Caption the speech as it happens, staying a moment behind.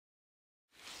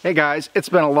Hey guys, it's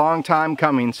been a long time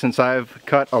coming since I've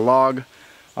cut a log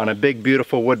on a big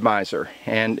beautiful Wood-Mizer.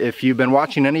 And if you've been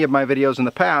watching any of my videos in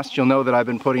the past, you'll know that I've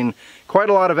been putting quite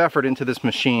a lot of effort into this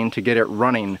machine to get it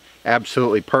running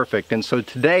absolutely perfect. And so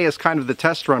today is kind of the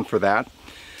test run for that.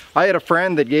 I had a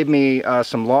friend that gave me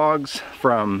some logs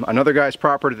from another guy's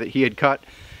property that he had cut.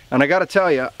 And I gotta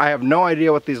tell you, I have no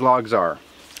idea what these logs are.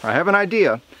 I have an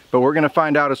idea, but we're gonna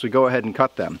find out as we go ahead and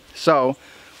cut them. So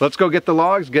let's go get the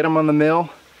logs, get them on the mill,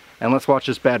 and let's watch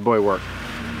this bad boy work.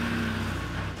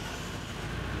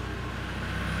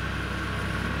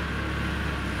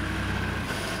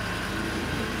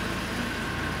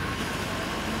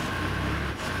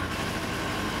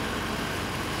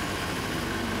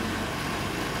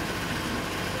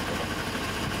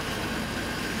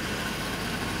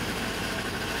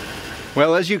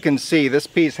 Well, as you can see, this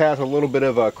piece has a little bit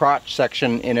of a crotch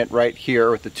section in it right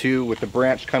here with the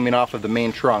branch coming off of the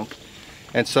main trunk.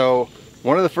 And so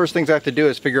one of the first things I have to do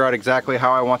is figure out exactly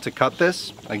how I want to cut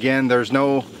this. Again, there's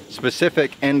no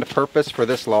specific end purpose for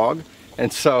this log,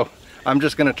 and so I'm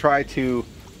just going to try to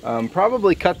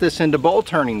probably cut this into bowl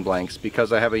turning blanks,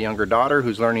 because I have a younger daughter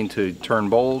who's learning to turn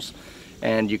bowls,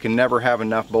 and you can never have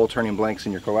enough bowl turning blanks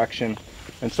in your collection.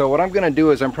 And so what I'm going to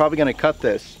do is I'm probably going to cut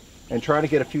this and try to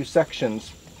get a few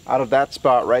sections out of that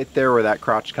spot right there where that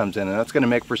crotch comes in, and that's going to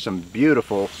make for some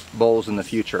beautiful bowls in the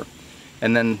future.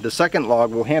 And then the second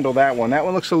log, we'll handle that one. That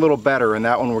one looks a little better, and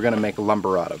that one we're going to make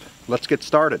lumber out of. Let's get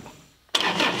started.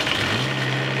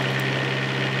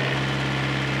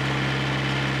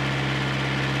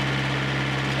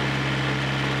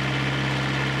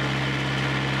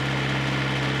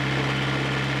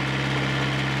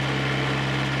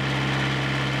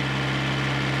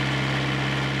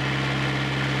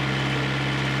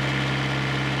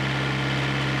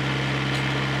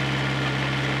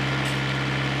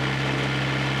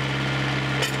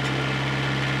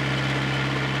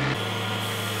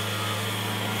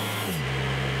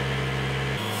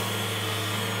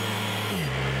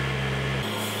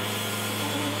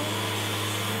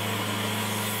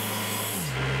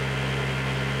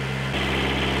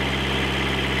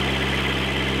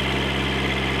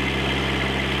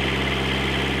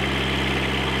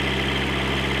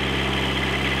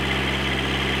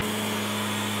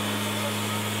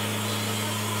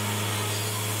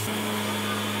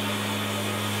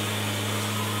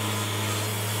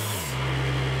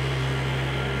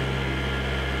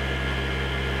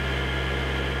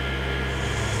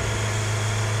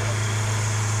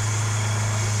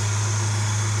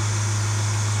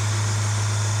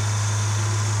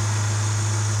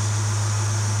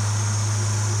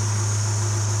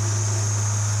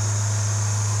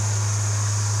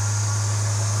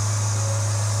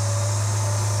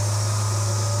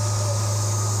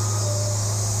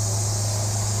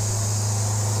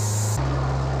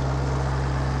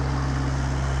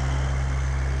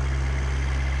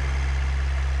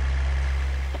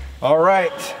 All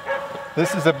right,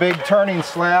 this is a big turning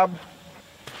slab,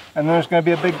 and there's going to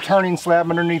be a big turning slab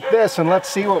underneath this, and let's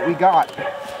see what we got.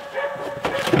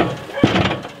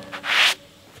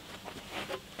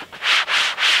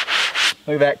 Look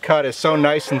at that cut, is so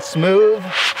nice and smooth.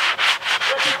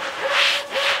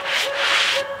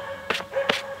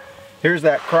 Here's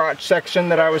that crotch section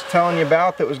that I was telling you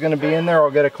about that was going to be in there.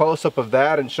 I'll get a close-up of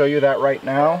that and show you that right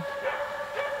now.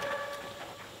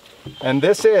 And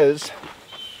this is,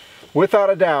 without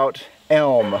a doubt,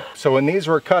 elm. So when these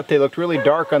were cut, they looked really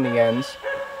dark on the ends.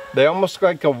 They almost look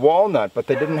like a walnut, but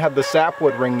they didn't have the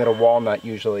sapwood ring that a walnut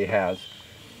usually has.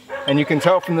 And you can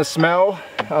tell from the smell,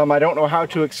 I don't know how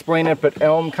to explain it, but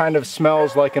elm kind of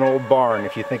smells like an old barn,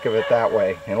 if you think of it that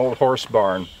way, an old horse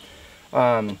barn.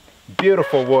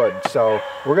 Beautiful wood. So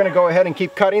we're going to go ahead and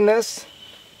keep cutting this,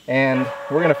 and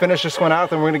we're going to finish this one out,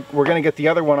 then we're going to get the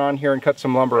other one on here and cut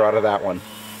some lumber out of that one.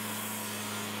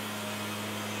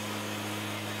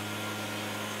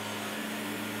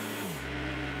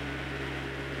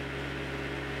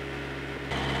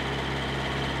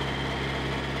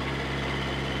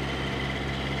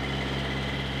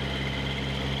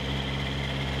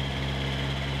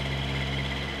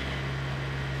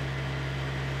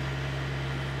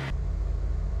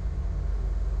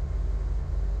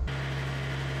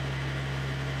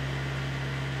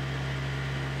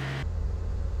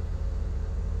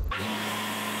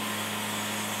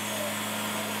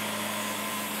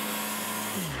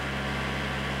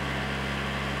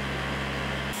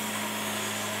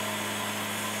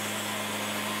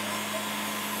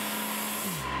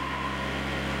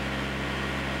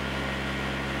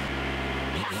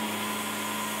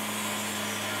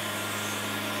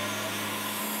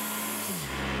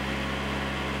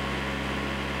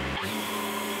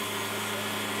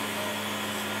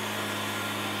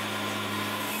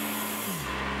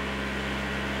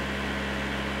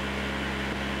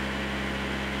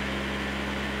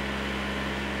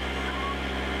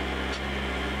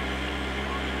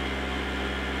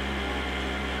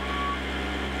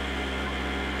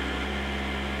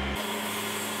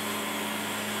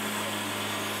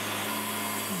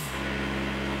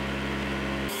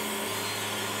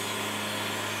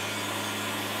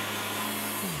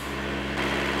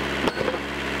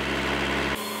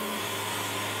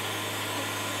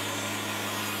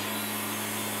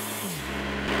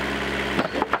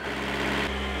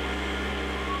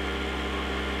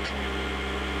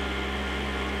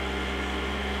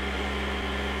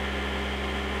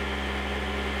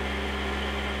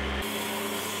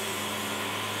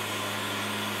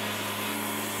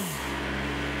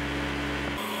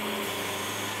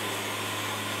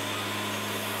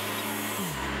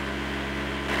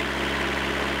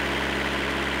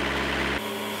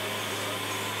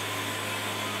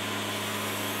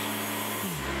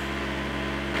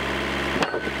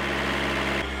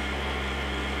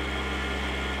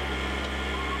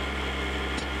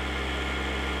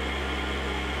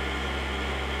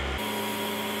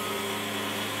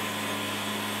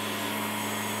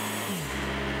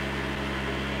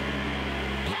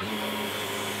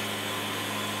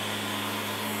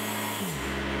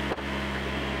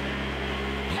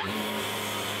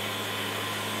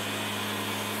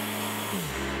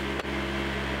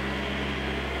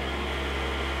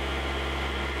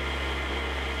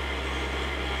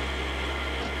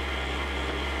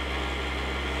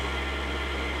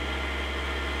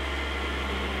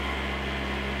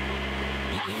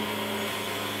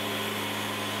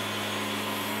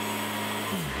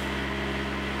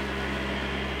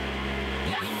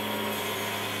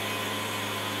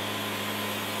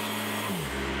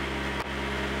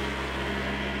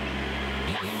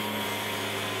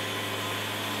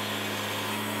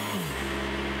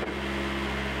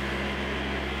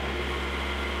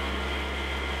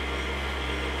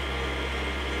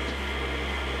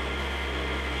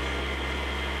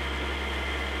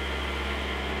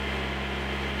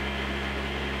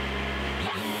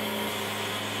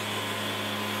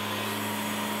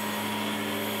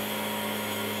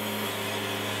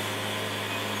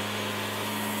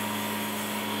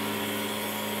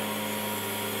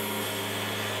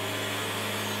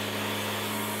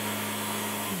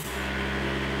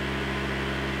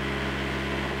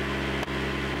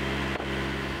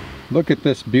 look at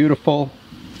this beautiful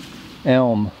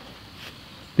elm.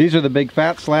 These are the big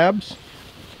fat slabs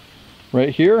right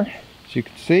here, as you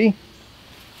can see.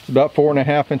 It's about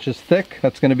 4.5 inches thick.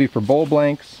 That's going to be for bowl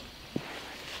blanks.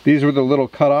 These were the little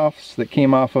cutoffs that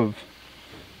came off of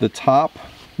the top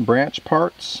branch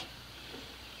parts.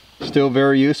 Still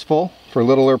very useful for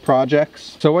littler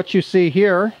projects. So what you see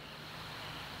here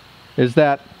is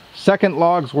that second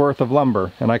log's worth of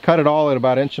lumber, and I cut it all at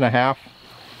about 1.5 inches.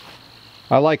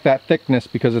 I like that thickness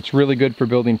because it's really good for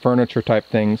building furniture type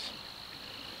things.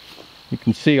 You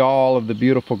can see all of the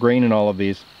beautiful grain in all of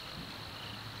these.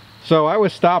 So I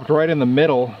was stopped right in the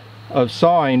middle of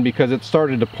sawing because it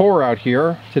started to pour out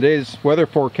here. Today's weather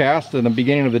forecast in the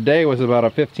beginning of the day was about a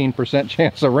 15%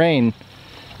 chance of rain.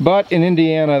 But in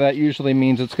Indiana, that usually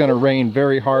means it's going to rain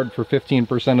very hard for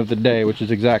 15% of the day, which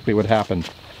is exactly what happened.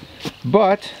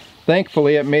 But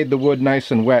thankfully it made the wood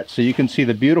nice and wet, so you can see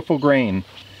the beautiful grain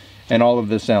in all of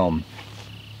this elm.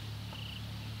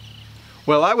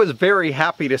 Well, I was very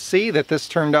happy to see that this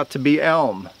turned out to be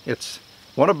elm. It's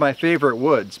one of my favorite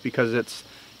woods because it's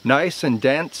nice and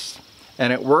dense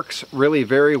and it works really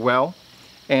very well.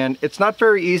 And it's not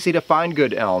very easy to find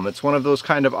good elm. It's one of those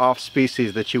kind of off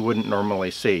species that you wouldn't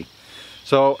normally see.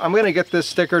 So I'm going to get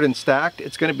this stickered and stacked.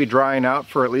 It's going to be drying out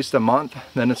for at least a month.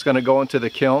 Then it's going to go into the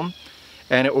kiln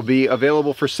and it will be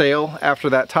available for sale after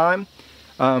that time.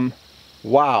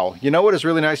 Wow, you know what is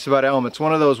really nice about elm? It's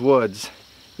one of those woods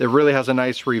that really has a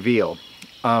nice reveal.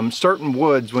 Certain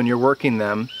woods, when you're working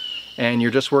them and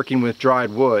you're just working with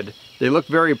dried wood, they look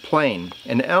very plain.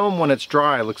 And elm, when it's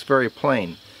dry, looks very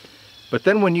plain. But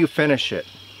then when you finish it,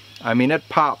 I mean, it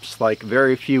pops like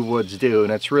very few woods do,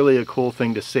 and it's really a cool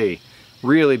thing to see.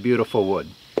 Really beautiful wood.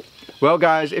 Well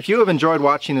guys, if you have enjoyed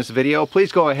watching this video,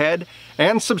 please go ahead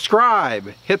and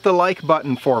subscribe. Hit the like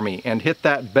button for me and hit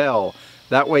that bell.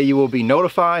 That way you will be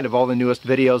notified of all the newest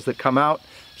videos that come out.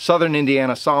 Southern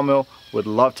Indiana Sawmill would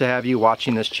love to have you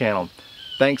watching this channel.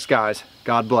 Thanks guys.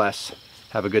 God bless.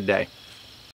 Have a good day.